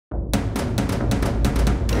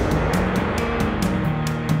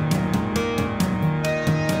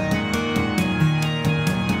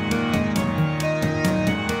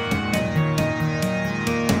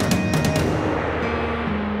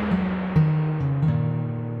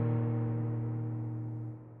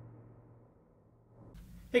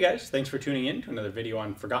Hey guys, thanks for tuning in to another video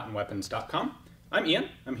on ForgottenWeapons.com. I'm Ian.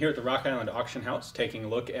 I'm here at the Rock Island Auction House taking a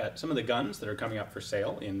look at some of the guns that are coming up for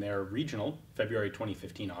sale in their regional February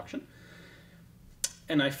 2015 auction.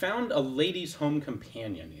 And I found a ladies' home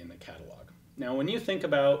companion in the catalog. Now when you think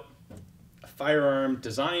about a firearm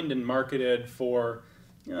designed and marketed for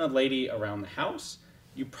a lady around the house,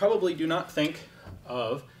 you probably do not think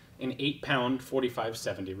of an 8-pound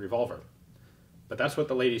 45-70 revolver. But that's what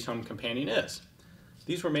the ladies' home companion is.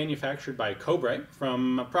 These were manufactured by Cobray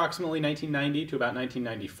from approximately 1990 to about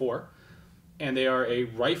 1994, and they are a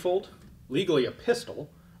rifled, legally a pistol,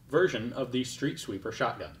 version of the Streetsweeper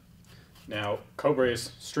shotgun. Now,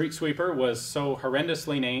 Cobray's Streetsweeper was so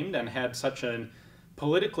horrendously named and had such a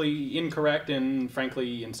politically incorrect and,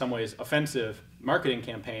 frankly, in some ways offensive marketing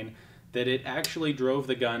campaign that it actually drove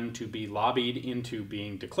the gun to be lobbied into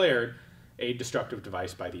being declared a destructive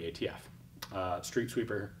device by the ATF.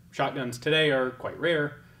 Streetsweeper shotguns today are quite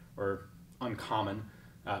rare or uncommon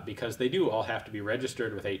because they do all have to be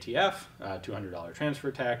registered with ATF, $200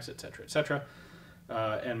 transfer tax, etc., etc.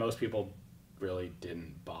 And most people really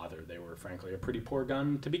didn't bother. They were frankly a pretty poor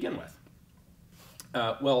gun to begin with.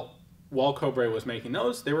 Well, while Cobray was making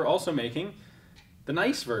those, they were also making the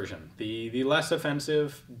nice version, the less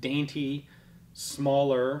offensive, dainty,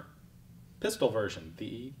 smaller pistol version,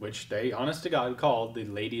 which they, honest to God, called the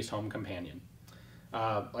ladies' home companion.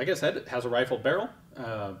 Like I said, it has a rifled barrel.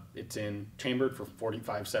 It's chambered for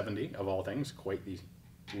 45-70 of all things, quite the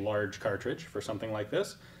large cartridge for something like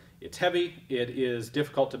this. It's heavy, it is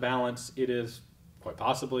difficult to balance, it is quite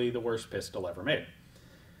possibly the worst pistol ever made.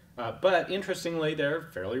 But interestingly, they're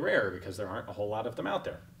fairly rare because there aren't a whole lot of them out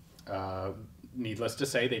there. Needless to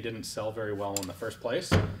say, they didn't sell very well in the first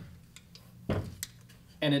place.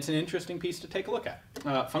 And it's an interesting piece to take a look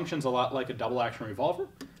at. Functions a lot like a double-action revolver.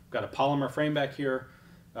 We've got a polymer frame back here,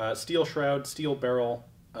 steel shroud, steel barrel,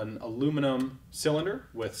 an aluminum cylinder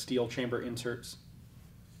with steel chamber inserts.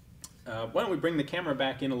 Why don't we bring the camera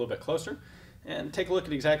back in a little bit closer and take a look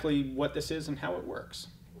at exactly what this is and how it works.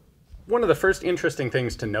 One of the first interesting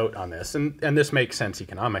things to note on this, and this makes sense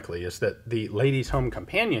economically, is that the ladies' home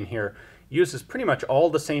companion here uses pretty much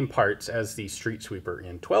all the same parts as the Streetsweeper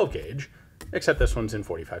in 12 gauge, except this one's in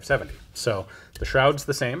 45-70. So the shroud's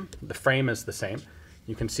the same, the frame is the same.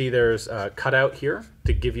 You can see there's a cutout here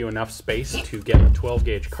to give you enough space to get the 12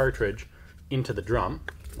 gauge cartridge into the drum.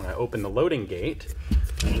 When I open the loading gate,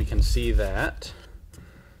 we can see that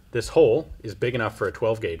this hole is big enough for a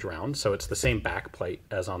 12 gauge round, so it's the same back plate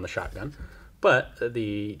as on the shotgun, but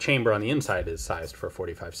the chamber on the inside is sized for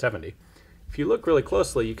 45-70. If you look really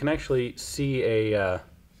closely, you can actually see a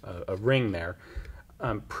ring there.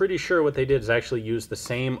 I'm pretty sure what they did is actually use the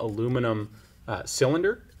same aluminum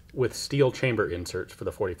cylinder with steel chamber inserts for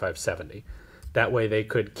the 45-70. That way they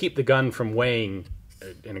could keep the gun from weighing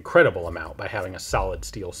an incredible amount by having a solid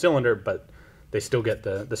steel cylinder, but they still get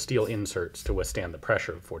the steel inserts to withstand the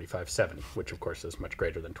pressure of 45-70, which of course is much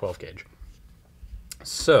greater than 12 gauge.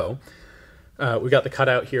 So we got the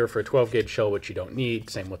cutout here for a 12 gauge shell, which you don't need.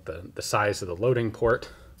 Same with the size of the loading port.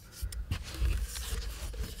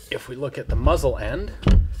 If we look at the muzzle end,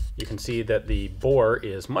 you can see that the bore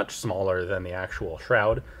is much smaller than the actual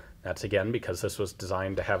shroud. That's again because this was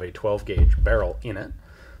designed to have a 12 gauge barrel in it.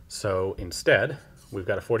 So instead, we've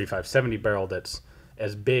got a 45-70 barrel that's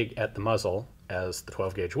as big at the muzzle as the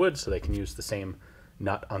 12 gauge would, so they can use the same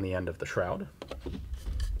nut on the end of the shroud.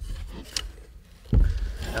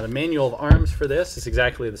 Now the manual of arms for this is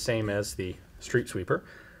exactly the same as the Streetsweeper.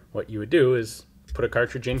 What you would do is put a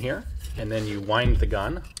cartridge in here, and then you wind the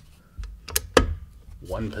gun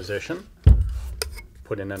one position,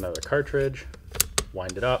 put in another cartridge,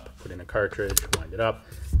 wind it up, put in a cartridge, wind it up.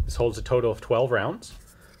 This holds a total of 12 rounds.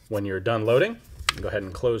 When you're done loading, you can go ahead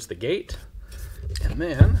and close the gate, and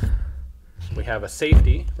then we have a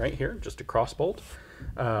safety right here, just a cross bolt.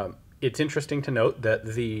 It's interesting to note that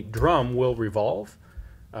the drum will revolve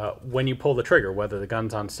when you pull the trigger, whether the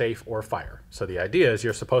gun's on safe or fire. So the idea is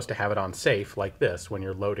you're supposed to have it on safe like this when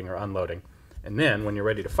you're loading or unloading. And then when you're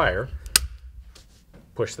ready to fire,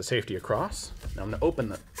 push the safety across. Now I'm going to open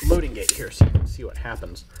the loading gate here so you can see what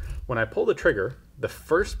happens. When I pull the trigger, the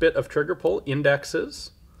first bit of trigger pull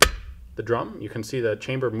indexes the drum. You can see the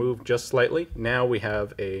chamber move just slightly. Now we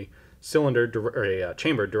have a cylinder or a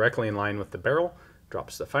chamber directly in line with the barrel,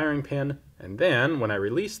 drops the firing pin, and then when I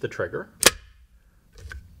release the trigger,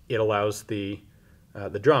 it allows the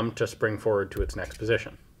drum to spring forward to its next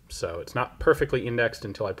position. So it's not perfectly indexed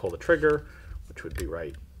until I pull the trigger, which would be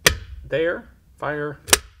right there. Fire,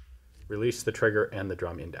 release the trigger, and the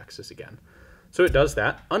drum indexes again. So it does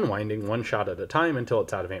that, unwinding one shot at a time until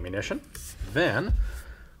it's out of ammunition. Then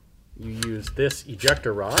you use this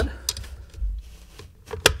ejector rod,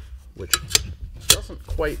 which doesn't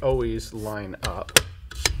quite always line up.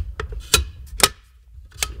 Let's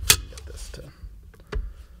see if we can get this to...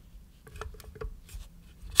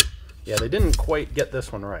 Yeah, they didn't quite get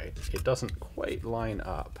this one right. It doesn't quite line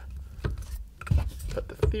up. But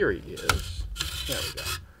the theory is, there we go.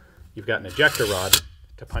 You've got an ejector rod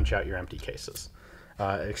to punch out your empty cases.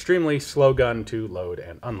 Extremely slow gun to load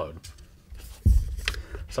and unload.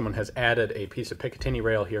 Someone has added a piece of Picatinny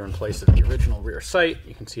rail here in place of the original rear sight.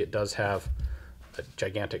 You can see it does have a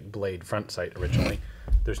gigantic blade front sight originally.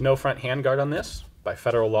 There's no front handguard on this by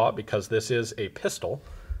federal law because this is a pistol.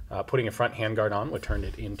 Putting a front handguard on would turn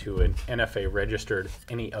it into an NFA registered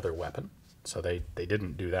any other weapon. So they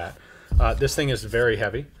didn't do that. This thing is very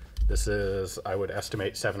heavy. This is, I would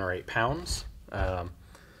estimate, 7 or 8 pounds.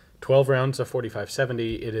 12 rounds of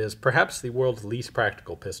 45-70. It is perhaps the world's least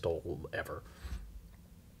practical pistol ever.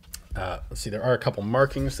 Let's see, there are a couple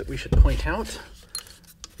markings that we should point out.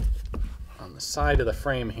 On the side of the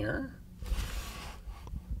frame here,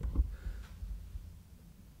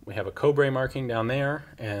 we have a Cobray marking down there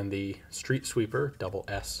and the Streetsweeper double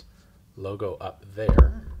S logo up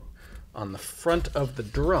there. On the front of the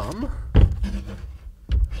drum,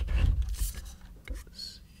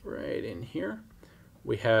 right in here,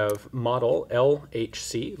 we have model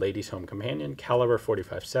LHC, Ladies Home Companion, caliber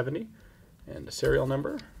 45-70, and a serial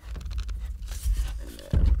number.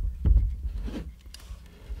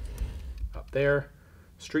 There,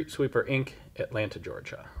 Streetsweeper Inc., Atlanta,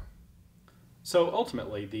 Georgia. So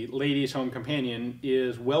ultimately, the Ladies' Home Companion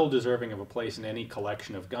is well deserving of a place in any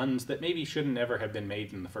collection of guns that maybe shouldn't ever have been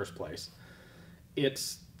made in the first place.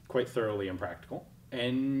 It's quite thoroughly impractical,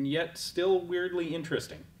 and yet still weirdly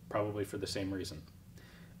interesting, probably for the same reason.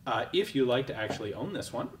 If you like to actually own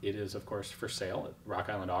this one, it is of course for sale at Rock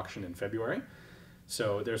Island Auction in February.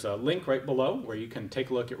 So there's a link right below where you can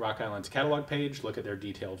take a look at Rock Island's catalog page, look at their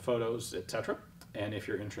detailed photos, etc. And if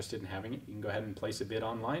you're interested in having it, you can go ahead and place a bid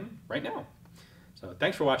online right now. So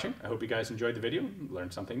thanks for watching. I hope you guys enjoyed the video and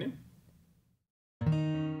learned something new.